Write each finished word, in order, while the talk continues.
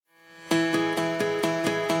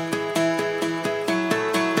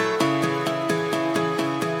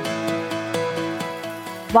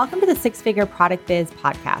Welcome to the Six Figure Product Biz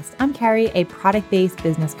podcast. I'm Carrie, a product-based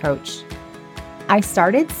business coach. I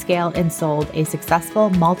started, scaled, and sold a successful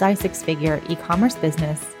multi-six-figure e-commerce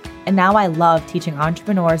business, and now I love teaching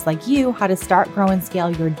entrepreneurs like you how to start, grow, and scale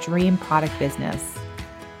your dream product business.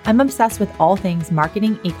 I'm obsessed with all things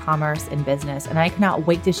marketing, e-commerce, and business, and I cannot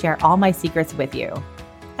wait to share all my secrets with you.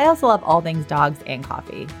 I also love all things dogs and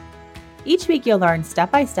coffee. Each week, you'll learn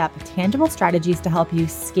step-by-step tangible strategies to help you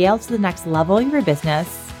scale to the next level of your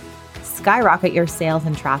business, skyrocket your sales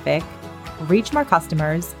and traffic, reach more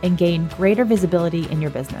customers, and gain greater visibility in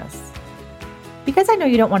your business. Because I know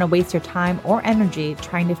you don't want to waste your time or energy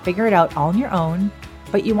trying to figure it out all on your own,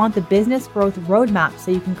 but you want the business growth roadmap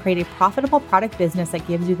so you can create a profitable product business that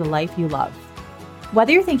gives you the life you love.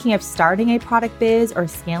 Whether you're thinking of starting a product biz or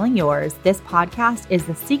scaling yours, this podcast is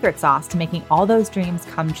the secret sauce to making all those dreams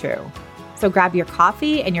come true. So grab your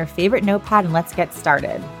coffee and your favorite notepad and let's get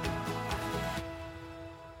started.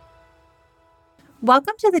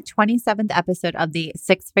 Welcome to the 27th episode of the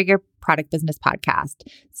Six Figure Product Business Podcast.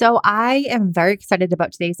 So I am very excited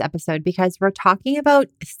about today's episode because we're talking about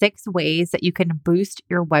 6 ways that you can boost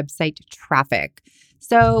your website traffic.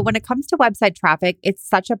 So when it comes to website traffic, it's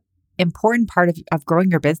such a important part of growing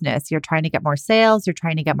your business. You're trying to get more sales, you're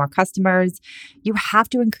trying to get more customers. You have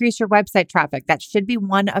to increase your website traffic. That should be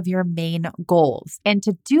one of your main goals. And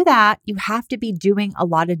to do that, you have to be doing a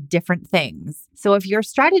lot of different things. So if your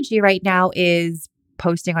strategy right now is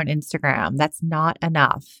posting on Instagram, that's not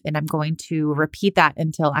enough. And I'm going to repeat that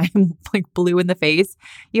until I'm like blue in the face.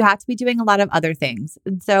 You have to be doing a lot of other things.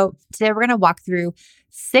 And so today we're going to walk through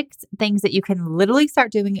 6 things that you can literally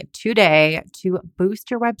start doing today to boost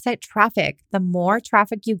your website traffic. The more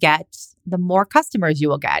traffic you get, the more customers you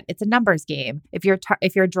will get. It's a numbers game. If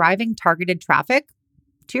you're driving targeted traffic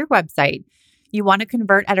to your website, you want to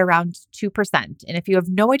convert at around 2%. And if you have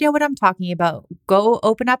no idea what I'm talking about, go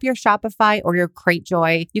open up your Shopify or your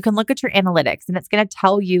Cratejoy. You can look at your analytics and it's going to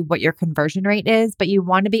tell you what your conversion rate is, but you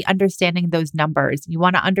want to be understanding those numbers. You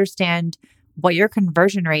want to understand what your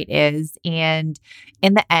conversion rate is. And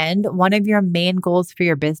in the end, one of your main goals for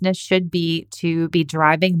your business should be to be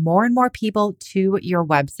driving more and more people to your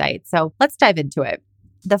website. So let's dive into it.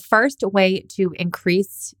 The first way to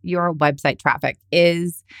increase your website traffic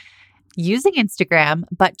is using Instagram,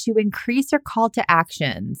 but to increase your call to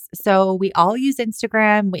actions. So we all use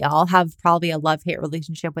Instagram. We all have probably a love-hate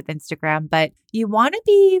relationship with Instagram, but you want to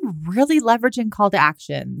be really leveraging call to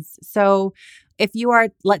actions. So if you are,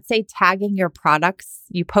 let's say, tagging your products,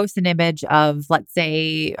 you post an image of, let's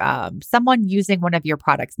say, someone using one of your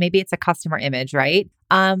products. Maybe it's a customer image, right?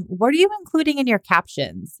 What are you including in your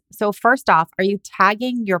captions? So first off, are you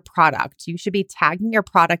tagging your product? You should be tagging your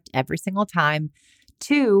product every single time.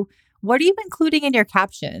 2, what are you including in your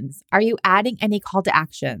captions? Are you adding any call to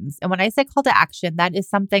actions? And when I say call to action, that is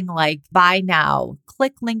something like buy now,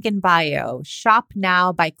 click link in bio, shop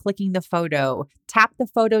now by clicking the photo, tap the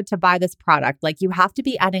photo to buy this product. Like you have to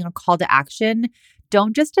be adding a call to action.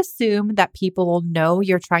 Don't just assume that people will know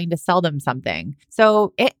you're trying to sell them something.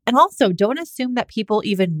 And also don't assume that people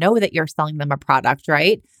even know that you're selling them a product,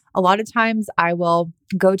 right? A lot of times I will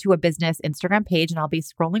go to a business Instagram page and I'll be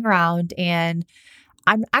scrolling around and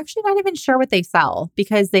I'm actually not even sure what they sell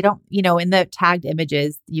because they don't, in the tagged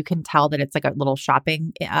images, you can tell that it's like a little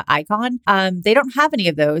shopping icon. They don't have any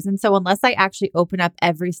of those. And so unless I actually open up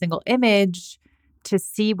every single image to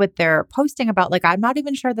see what they're posting about, like I'm not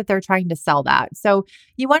even sure that they're trying to sell that. So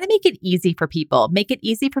you want to make it easy for people. Make it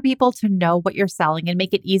easy for people to know what you're selling and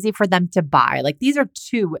make it easy for them to buy. Like these are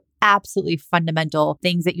 2 absolutely fundamental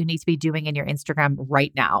things that you need to be doing in your Instagram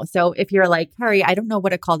right now. So if you're like, Harry, I don't know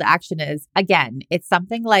what a call to action is. Again, it's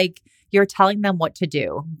something like you're telling them what to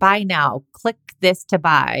do. Buy now, click this to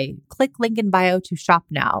buy, click link in bio to shop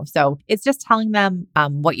now. So it's just telling them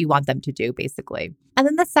what you want them to do basically. And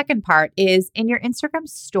then the second part is in your Instagram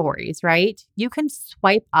stories, right? You can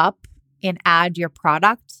swipe up and add your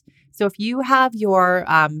product. So if you have your,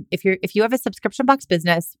 if you have a subscription box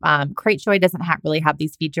business, Cratejoy doesn't really have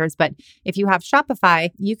these features, but if you have Shopify,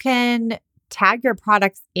 you can tag your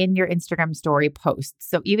products in your Instagram story posts.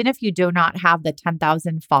 So even if you do not have the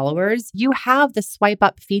 10,000 followers, you have the swipe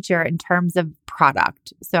up feature in terms of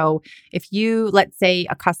product. So if you, let's say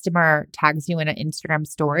a customer tags you in an Instagram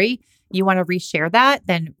story, you want to reshare that,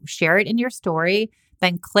 then share it in your story,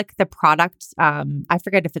 then click the product. I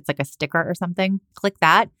forget if it's like a sticker or something, click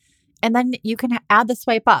that. And then you can add the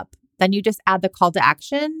swipe up. Then you just add the call to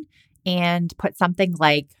action and put something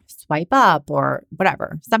like swipe up or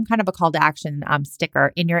whatever, some kind of a call to action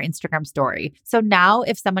sticker in your Instagram story. So now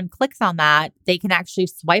if someone clicks on that, they can actually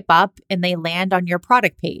swipe up and they land on your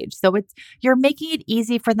product page. So you're making it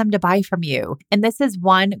easy for them to buy from you. And this is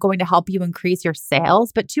one, going to help you increase your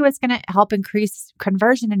sales, but two, it's going to help increase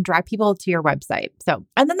conversion and drive people to your website. So,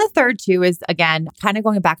 and then the third two is, again, kind of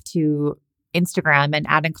going back to Instagram and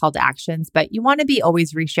adding call to actions, but you want to be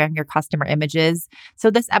always resharing your customer images.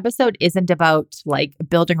 So this episode isn't about like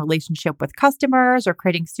building a relationship with customers or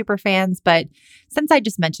creating super fans, but since I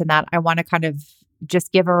just mentioned that, I want to kind of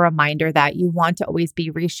just give a reminder that you want to always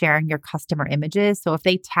be resharing your customer images. So if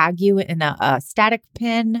they tag you in a static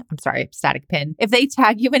pin, if they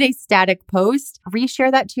tag you in a static post,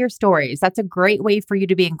 reshare that to your stories. That's a great way for you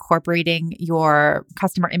to be incorporating your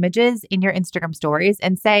customer images in your Instagram stories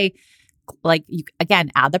and say, like, you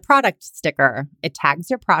again, add the product sticker. It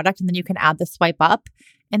tags your product and then you can add the swipe up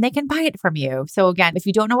and they can buy it from you. So again, if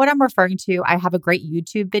you don't know what I'm referring to, I have a great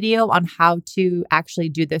YouTube video on how to actually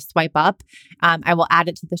do this swipe up. I will add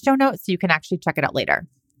it to the show notes so you can actually check it out later.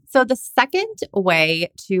 So the second way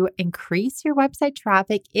to increase your website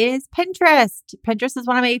traffic is Pinterest. Pinterest is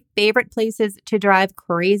one of my favorite places to drive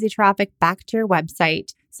crazy traffic back to your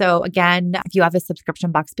website. So again, if you have a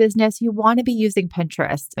subscription box business, you want to be using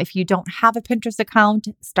Pinterest. If you don't have a Pinterest account,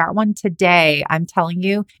 start one today. I'm telling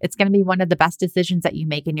you, it's going to be one of the best decisions that you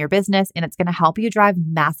make in your business, and it's going to help you drive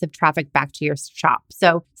massive traffic back to your shop.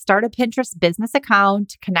 So start a Pinterest business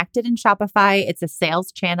account, connect it in Shopify. It's a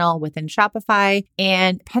sales channel within Shopify,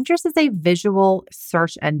 and Pinterest is a visual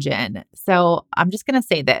search engine. So I'm just going to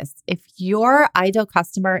say this. If your ideal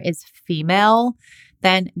customer is female,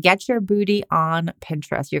 then get your booty on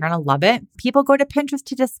Pinterest. You're going to love it. People go to Pinterest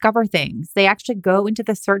to discover things. They actually go into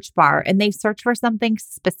the search bar and they search for something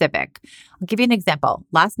specific. I'll give you an example.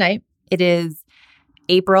 Last night, it is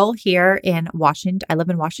April here in Washington. I live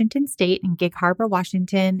in Washington State in Gig Harbor,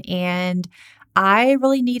 Washington, and I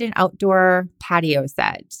really need an outdoor patio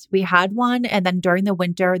set. We had one, and then during the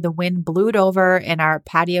winter, the wind blew it over and our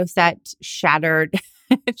patio set shattered.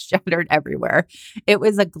 It shattered everywhere. It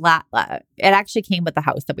was a glass. It actually came with the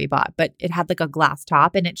house that we bought, but it had like a glass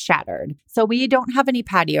top and it shattered. So we don't have any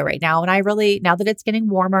patio right now. And now that it's getting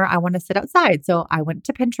warmer, I want to sit outside. So I went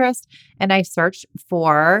to Pinterest and I searched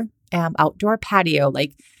for outdoor patio,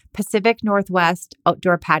 like Pacific Northwest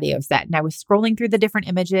outdoor patio set. And I was scrolling through the different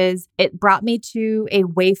images. It brought me to a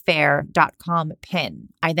wayfair.com pin.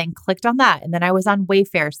 I then clicked on that and then I was on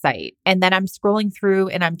Wayfair site. And then I'm scrolling through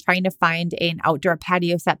and I'm trying to find an outdoor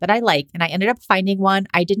patio set that I like. And I ended up finding one.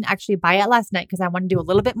 I didn't actually buy it last night because I want to do a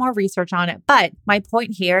little bit more research on it. But my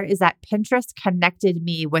point here is that Pinterest connected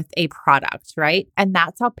me with a product, right? And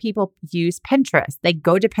that's how people use Pinterest. They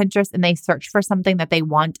go to Pinterest and they search for something that they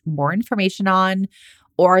want more information on,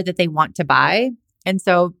 or that they want to buy. And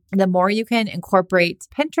so the more you can incorporate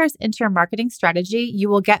Pinterest into your marketing strategy, you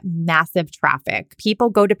will get massive traffic.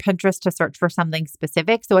 People go to Pinterest to search for something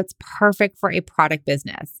specific. So it's perfect for a product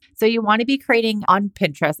business. So you want to be creating on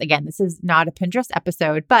Pinterest. Again, this is not a Pinterest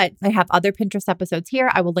episode, but I have other Pinterest episodes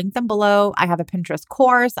here. I will link them below. I have a Pinterest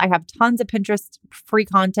course. I have tons of Pinterest free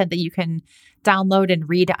content that you can download and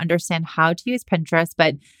read to understand how to use Pinterest.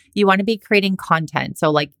 But you want to be creating content.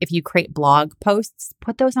 So like if you create blog posts,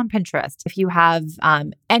 put those on Pinterest. If you have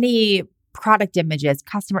any product images,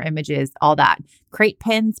 customer images, all that, create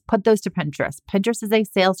pins, put those to Pinterest. Pinterest is a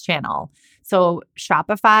sales channel. So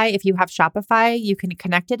Shopify, if you have Shopify, you can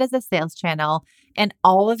connect it as a sales channel and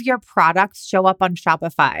all of your products show up on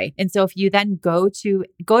Shopify. And so if you then go to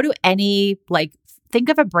any, like, think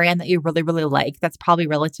of a brand that you really, really like that's probably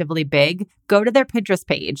relatively big. Go to their Pinterest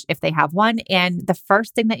page if they have one. And the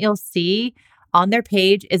first thing that you'll see on their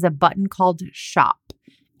page is a button called Shop.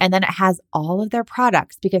 And then it has all of their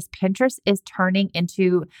products because Pinterest is turning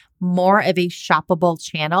into more of a shoppable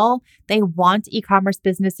channel. They want e-commerce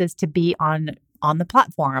businesses to be on the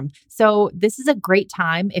platform. So this is a great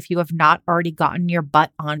time if you have not already gotten your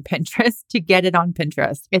butt on Pinterest to get it on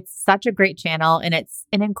Pinterest. It's such a great channel and it's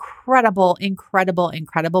an incredible, incredible,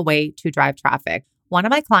 incredible way to drive traffic. One of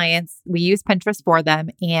my clients, we use Pinterest for them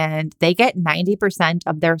and they get 90%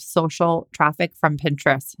 of their social traffic from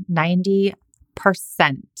Pinterest. 90%.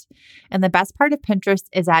 And the best part of Pinterest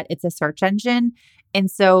is that it's a search engine. And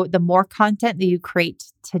so the more content that you create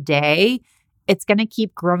today, it's going to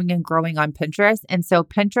keep growing and growing on Pinterest. And so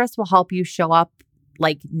Pinterest will help you show up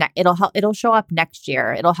it'll show up next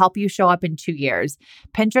year. It'll help you show up in 2 years.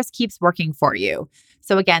 Pinterest keeps working for you.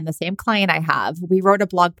 So again, the same client I have, we wrote a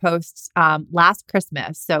blog post last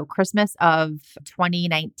Christmas. So Christmas of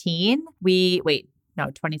 2019,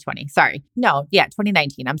 No, 2020. Sorry. No, yeah,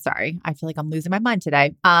 2019. I'm sorry. I feel like I'm losing my mind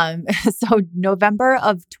today. So November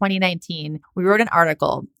of 2019, we wrote an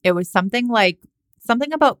article. It was something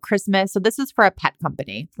about Christmas. So this is for a pet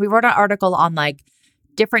company. We wrote an article on like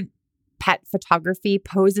different pet photography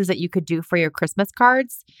poses that you could do for your Christmas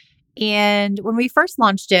cards. And when we first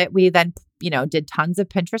launched it, we then, did tons of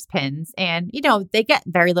Pinterest pins and, they get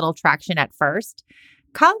very little traction at first.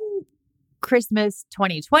 Come Christmas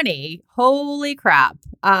 2020, holy crap.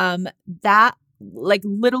 That like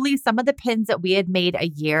literally some of the pins that we had made a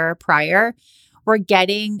year prior were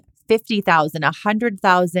getting 50,000,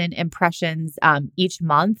 100,000 impressions each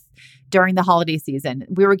month during the holiday season.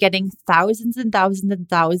 We were getting thousands and thousands and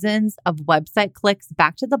thousands of website clicks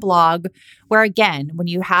back to the blog, where again, when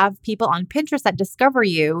you have people on Pinterest that discover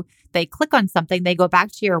you, they click on something, they go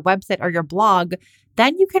back to your website or your blog,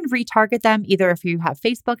 then you can retarget them. Either if you have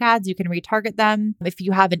Facebook ads, you can retarget them. If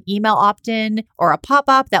you have an email opt-in or a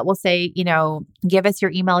pop-up that will say, give us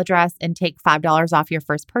your email address and take $5 off your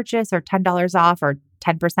first purchase or $10 off or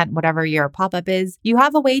 10%, whatever your pop-up is, you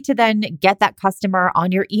have a way to then get that customer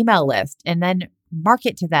on your email list and then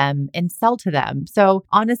market to them and sell to them. So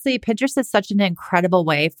honestly, Pinterest is such an incredible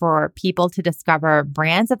way for people to discover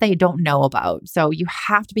brands that they don't know about. So you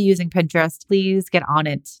have to be using Pinterest. Please get on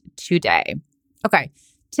it today. Okay.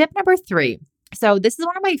 Tip number 3. So this is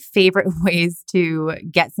one of my favorite ways to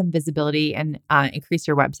get some visibility and increase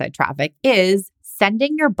your website traffic is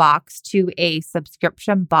sending your box to a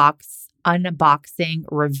subscription box unboxing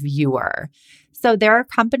reviewer. So there are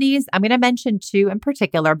companies, I'm going to mention 2 in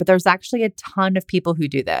particular, but there's actually a ton of people who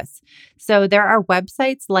do this. So there are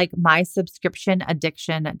websites like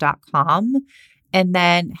mysubscriptionaddiction.com and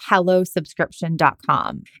then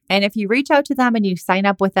hellosubscription.com. And if you reach out to them and you sign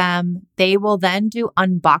up with them, they will then do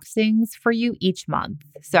unboxings for you each month.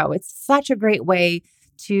 So it's such a great way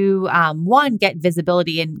to, 1, get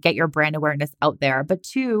visibility and get your brand awareness out there. But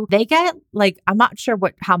 2, they get I'm not sure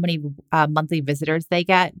how many monthly visitors they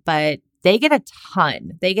get, but they get a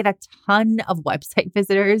ton. They get a ton of website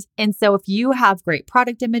visitors. And so if you have great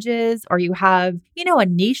product images or you have, a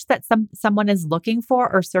niche that someone is looking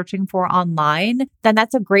for or searching for online, then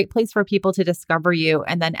that's a great place for people to discover you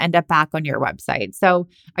and then end up back on your website. So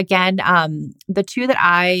again, the 2 that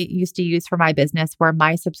I used to use for my business were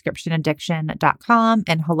mysubscriptionaddiction.com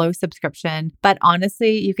and Hello Subscription. But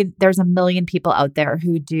honestly, there's a million people out there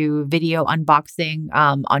who do video unboxing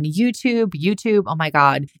on YouTube. Oh my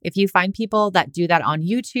God. If you find people that do that on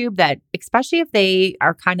YouTube, that especially if they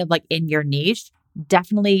are kind of like in your niche,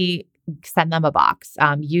 definitely send them a box.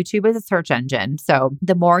 YouTube is a search engine. So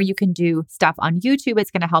the more you can do stuff on YouTube,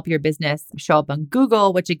 it's going to help your business show up on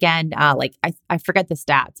Google, which again, I forget the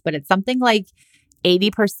stats, but it's something like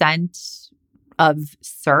 80% of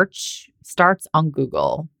search starts on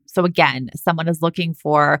Google. So again, someone is looking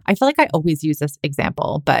for, I feel like I always use this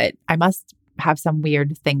example, but I must have some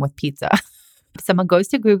weird thing with pizza. Someone goes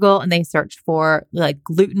to Google and they search for like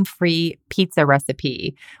gluten-free pizza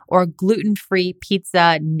recipe or gluten-free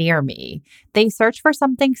pizza near me. They search for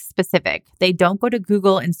something specific. They don't go to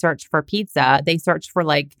Google and search for pizza. They search for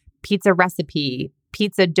like pizza recipe,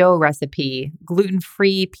 pizza dough recipe,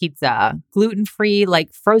 gluten-free pizza, gluten-free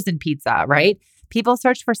like frozen pizza, right? People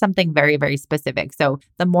search for something very, very specific. So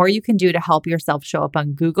the more you can do to help yourself show up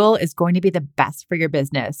on Google is going to be the best for your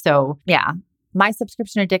business. So yeah. My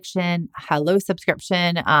Subscription Addiction, Hello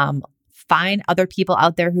Subscription. Find other people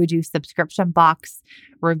out there who do subscription box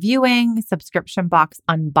reviewing, subscription box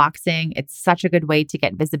unboxing. It's such a good way to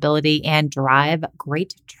get visibility and drive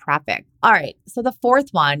great traffic. All right. So the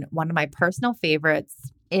 4th one of my personal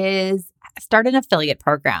favorites is start an affiliate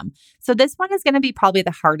program. So this one is going to be probably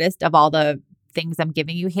the hardest of all the things I'm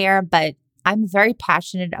giving you here, but I'm very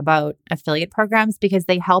passionate about affiliate programs because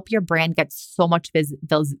they help your brand get so much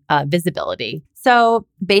visibility. So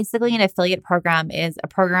basically an affiliate program is a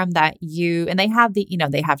program that and they have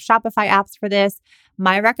they have Shopify apps for this.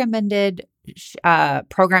 My recommended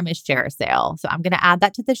program is ShareASale. So I'm going to add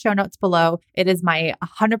that to the show notes below. It is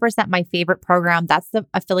 100% my favorite program. That's the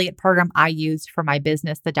affiliate program I used for my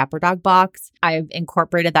business, the Dapper Dog Box. I've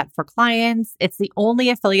incorporated that for clients. It's the only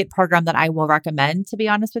affiliate program that I will recommend, to be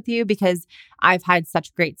honest with you, because I've had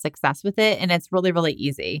such great success with it and it's really, really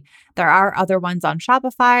easy. There are other ones on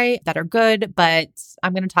Shopify that are good, but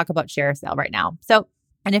I'm going to talk about ShareASale right now. So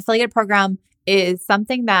an affiliate program is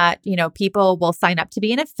something that, people will sign up to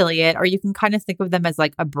be an affiliate, or you can kind of think of them as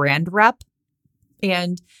like a brand rep.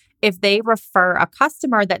 And if they refer a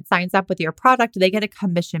customer that signs up with your product, they get a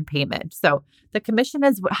commission payment. So the commission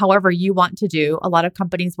is however you want to do. A lot of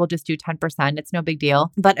companies will just do 10%. It's no big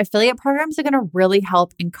deal. But affiliate programs are going to really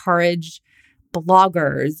help encourage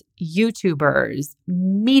bloggers, YouTubers,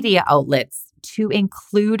 media outlets to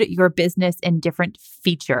include your business in different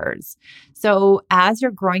features. So as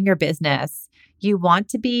you're growing your business, you want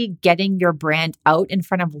to be getting your brand out in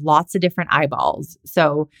front of lots of different eyeballs.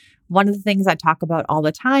 So one of the things I talk about all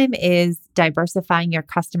the time is diversifying your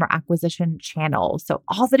customer acquisition channels. So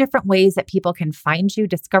all the different ways that people can find you,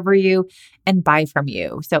 discover you, and buy from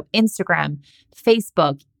you. So Instagram,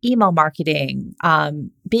 Facebook, email marketing,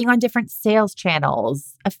 being on different sales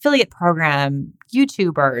channels, affiliate program,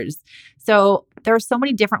 YouTubers. So there are so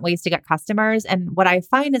many different ways to get customers. And what I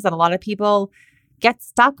find is that a lot of people get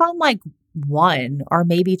stuck on like one or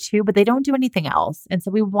maybe two, but they don't do anything else. And so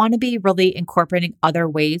we want to be really incorporating other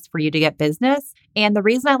ways for you to get business. And the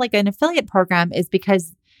reason I like an affiliate program is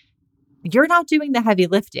because you're not doing the heavy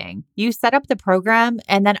lifting. You set up the program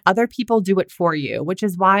and then other people do it for you, which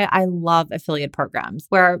is why I love affiliate programs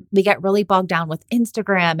where we get really bogged down with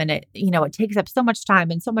Instagram and it takes up so much time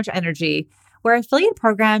and so much energy. Where affiliate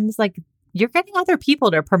programs, like you're getting other people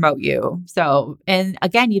to promote you. So, and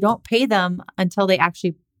again, you don't pay them until they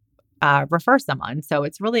actually refer someone. So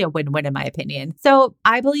it's really a win-win in my opinion. So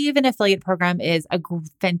I believe an affiliate program is a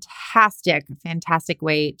fantastic, fantastic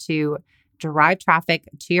way to drive traffic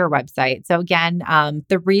to your website. So again,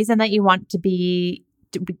 the reason you want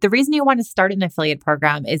to start an affiliate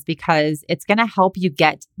program is because it's going to help you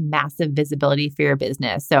get massive visibility for your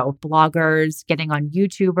business. So bloggers, getting on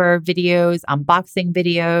YouTuber videos, unboxing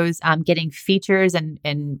videos, getting features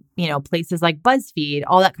and places like BuzzFeed,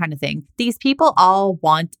 all that kind of thing. These people all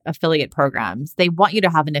want affiliate programs. They want you to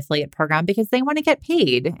have an affiliate program because they want to get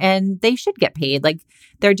paid and they should get paid. Like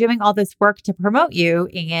they're doing all this work to promote you.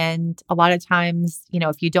 And a lot of times,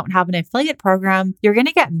 if you don't have an affiliate program, you're going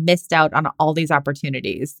to get missed out on all these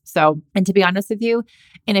opportunities. So, and to be honest with you,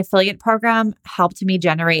 an affiliate program helped me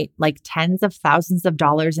generate like tens of thousands of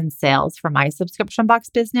dollars in sales for my subscription box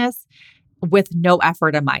business with no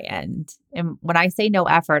effort on my end. And when I say no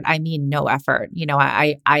effort, I mean no effort.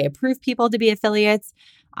 I approve people to be affiliates.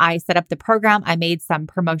 I set up the program. I made some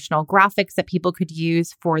promotional graphics that people could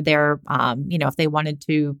use for their, if they wanted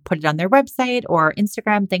to put it on their website or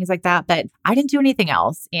Instagram, things like that. But I didn't do anything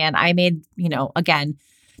else. And I made, again,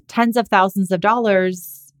 tens of thousands of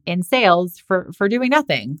dollars in sales for doing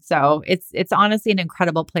nothing. So it's honestly an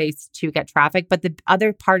incredible place to get traffic. But the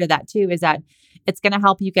other part of that too is that it's going to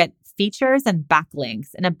help you get features and backlinks.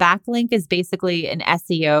 And a backlink is basically an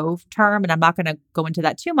SEO term. And I'm not going to go into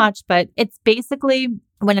that too much, but it's basically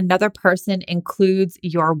when another person includes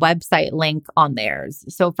your website link on theirs.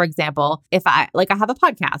 So for example, if I have a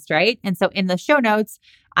podcast, right? And so in the show notes,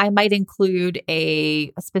 I might include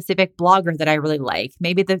a specific blogger that I really like.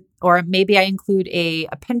 Maybe I include a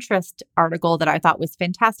Pinterest article that I thought was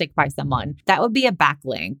fantastic by someone. That would be a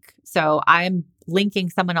backlink. So I'm linking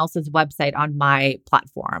someone else's website on my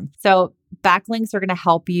platform. So backlinks are going to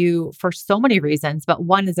help you for so many reasons, but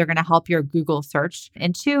one is they're going to help your Google search.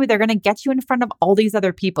 And two, they're going to get you in front of all these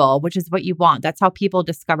other people, which is what you want. That's how people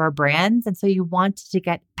discover brands. And so you want to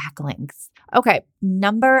get backlinks. Okay,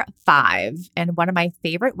 number 5, and one of my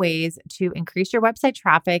favorite ways to increase your website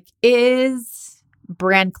traffic is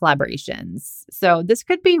brand collaborations. So this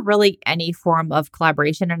could be really any form of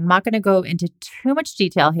collaboration. And I'm not going to go into too much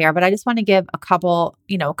detail here, but I just want to give a couple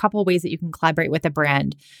ways that you can collaborate with a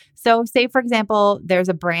brand. So say, for example, there's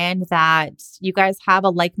a brand that you guys have a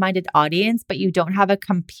like-minded audience, but you don't have a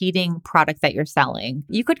competing product that you're selling.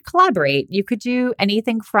 You could collaborate. You could do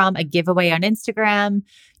anything from a giveaway on Instagram.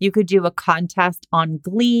 You could do a contest on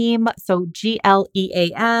Gleam. So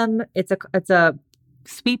Gleam. It's a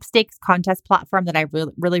sweepstakes contest platform that I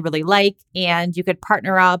really, really like. And you could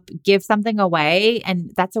partner up, give something away.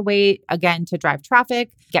 And that's a way, again, to drive traffic,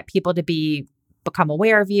 get people to become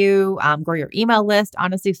aware of you, grow your email list.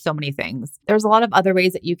 Honestly, so many things. There's a lot of other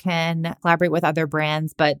ways that you can collaborate with other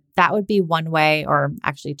brands, but that would be one way, or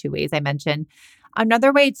actually 2 ways I mentioned.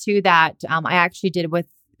 Another way too that I actually did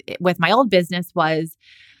with my old business was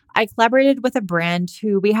I collaborated with a brand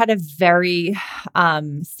who we had a very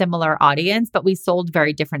similar audience, but we sold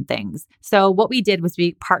very different things. So what we did was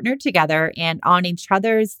we partnered together and on each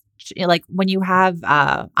other's, like when you have,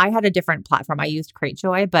 I had a different platform. I used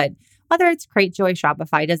Cratejoy, but whether it's Cratejoy,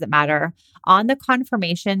 Shopify, doesn't matter. On the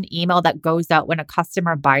confirmation email that goes out when a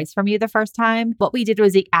customer buys from you the first time, what we did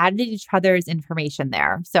was we added each other's information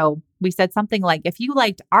there. So we said something like, if you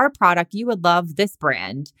liked our product, you would love this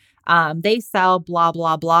brand. They sell blah,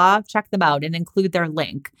 blah, blah. Check them out and include their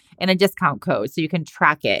link and a discount code so you can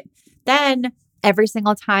track it. Then every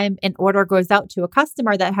single time an order goes out to a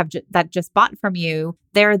customer that just bought from you,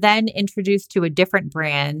 they're then introduced to a different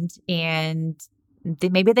brand and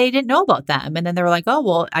maybe they didn't know about them. And then they were like, oh,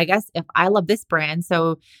 well, I guess if I love this brand,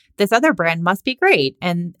 so this other brand must be great.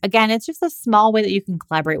 And again, it's just a small way that you can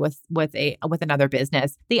collaborate with another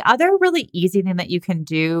business. The other really easy thing that you can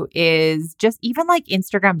do is just even like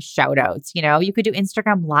Instagram shout outs. You could do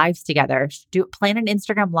Instagram lives together, plan an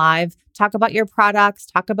Instagram live, talk about your products,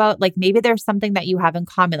 talk about like maybe there's something that you have in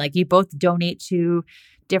common, like you both donate to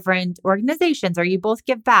different organizations, or you both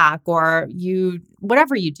give back, or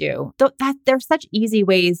whatever you do. There's such easy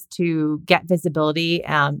ways to get visibility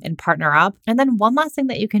and partner up. And then one last thing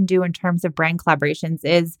that you can do in terms of brand collaborations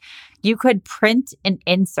is you could print an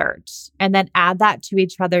insert and then add that to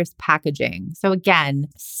each other's packaging. So again,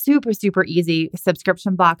 super, super easy.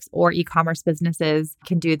 Subscription box or e-commerce businesses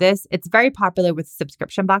can do this. It's very popular with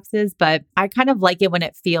subscription boxes, but I kind of like it when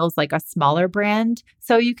it feels like a smaller brand.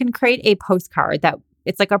 So you can create a postcard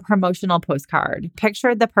it's like a promotional postcard.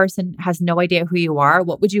 Picture the person has no idea who you are.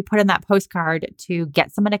 What would you put in that postcard to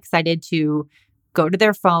get someone excited to go to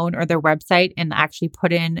their phone or their website and actually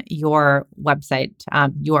put in your website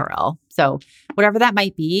URL? So whatever that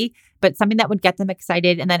might be, but something that would get them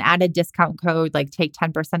excited, and then add a discount code, like take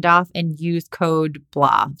 10% off and use code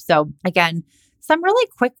blah. So again, some really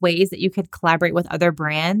quick ways that you could collaborate with other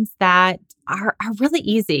brands that are really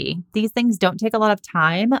easy. These things don't take a lot of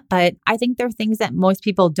time, but I think they're things that most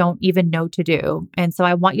people don't even know to do. And so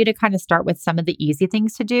I want you to kind of start with some of the easy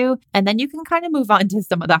things to do, and then you can kind of move on to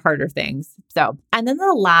some of the harder things. And then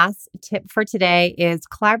the last tip for today is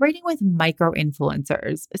collaborating with micro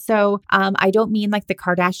influencers. So I don't mean like the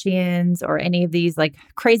Kardashians or any of these like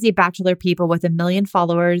crazy bachelor people with 1 million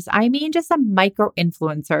followers. I mean just a micro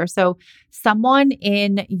influencer. So someone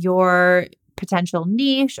in your potential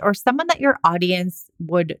niche, or someone that your audience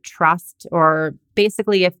would trust, or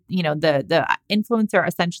basically if the influencer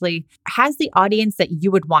essentially has the audience that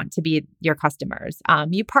you would want to be your customers.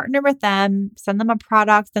 You partner with them, send them a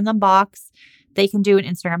product, send them a box. They can do an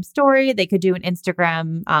Instagram story, they could do an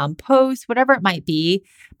Instagram post, whatever it might be.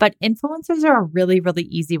 But influencers are a really, really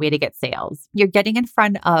easy way to get sales. You're getting in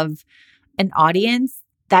front of an audience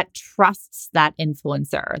that trusts that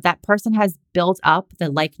influencer. That person has built up the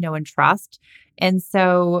like, know, and trust. And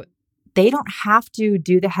so they don't have to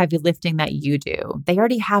do the heavy lifting that you do. They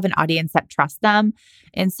already have an audience that trusts them.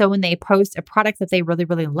 And so when they post a product that they really,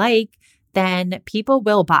 really like, then people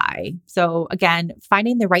will buy. So again,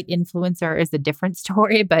 finding the right influencer is a different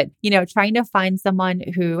story, but trying to find someone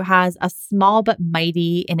who has a small but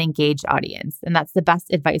mighty and engaged audience. And that's the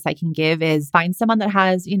best advice I can give, is find someone that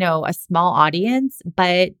has, a small audience,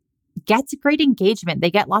 but gets great engagement. They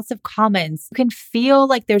get lots of comments. You can feel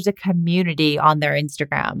like there's a community on their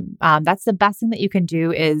Instagram. That's the best thing that you can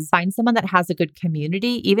do, is find someone that has a good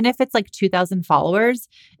community, even if it's like 2,000 followers.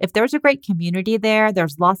 If there's a great community there,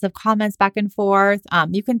 there's lots of comments back and forth.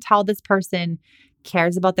 You can tell this person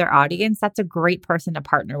cares about their audience. That's a great person to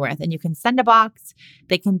partner with. And you can send a box.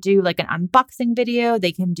 They can do like an unboxing video.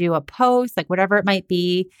 They can do a post, like whatever it might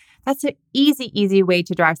be. That's an easy way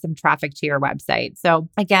to drive some traffic to your website. So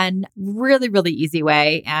again, really, really easy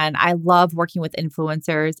way. And I love working with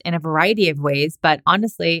influencers in a variety of ways, but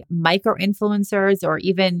honestly, micro influencers, or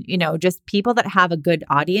even, just people that have a good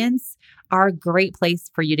audience, are a great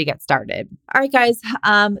place for you to get started. All right, guys,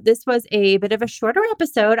 this was a bit of a shorter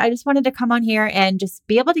episode. I just wanted to come on here and just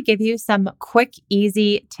be able to give you some quick,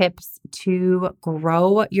 easy tips to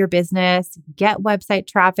grow your business, get website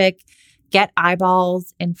traffic, get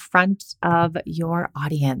eyeballs in front of your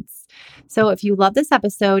audience. So if you love this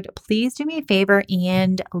episode, please do me a favor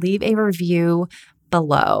and leave a review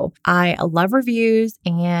below. I love reviews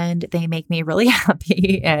and they make me really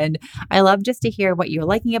happy. And I love just to hear what you're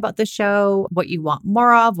liking about the show, what you want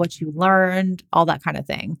more of, what you learned, all that kind of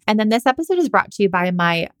thing. And then this episode is brought to you by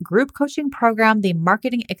my group coaching program, the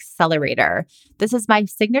Marketing Accelerator. This is my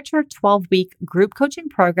signature 12-week group coaching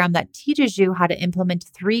program that teaches you how to implement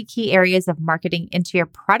 3 key areas of marketing into your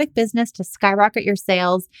product business to skyrocket your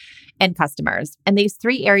sales and customers. And these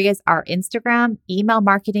 3 areas are Instagram, email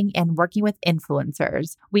marketing, and working with influencers.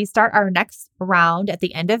 We start our next round at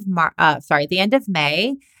the end of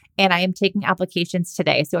May, and I am taking applications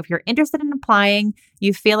today. So if you're interested in applying,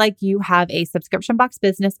 you feel like you have a subscription box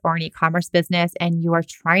business or an e-commerce business and you are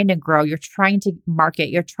trying to grow, you're trying to market,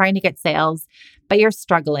 you're trying to get sales, but you're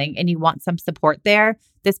struggling and you want some support there,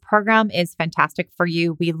 this program is fantastic for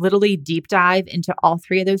you. We literally deep dive into all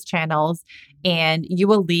three of those channels, and you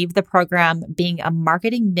will leave the program being a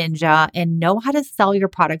marketing ninja and know how to sell your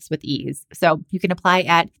products with ease. So you can apply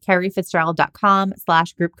at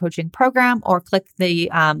carriefitzgerald.com/group coaching program, or click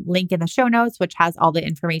the link in the show notes, which has all the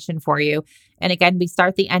information for you. And again, we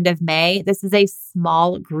start the end of May. This is a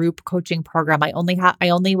small group coaching program. I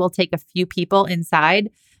only will take a few people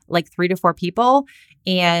inside, like 3 to 4 people,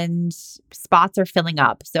 and spots are filling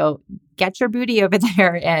up. So get your booty over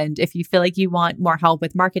there. And if you feel like you want more help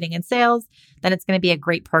with marketing and sales, then it's going to be a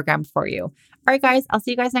great program for you. All right, guys, I'll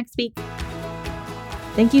see you guys next week.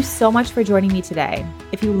 Thank you so much for joining me today.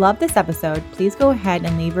 If you love this episode, please go ahead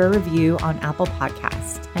and leave a review on Apple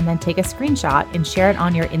Podcasts, and then take a screenshot and share it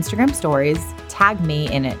on your Instagram stories. Tag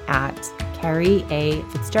me in it at Carrie A.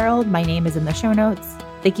 Fitzgerald. My name is in the show notes.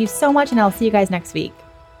 Thank you so much, and I'll see you guys next week.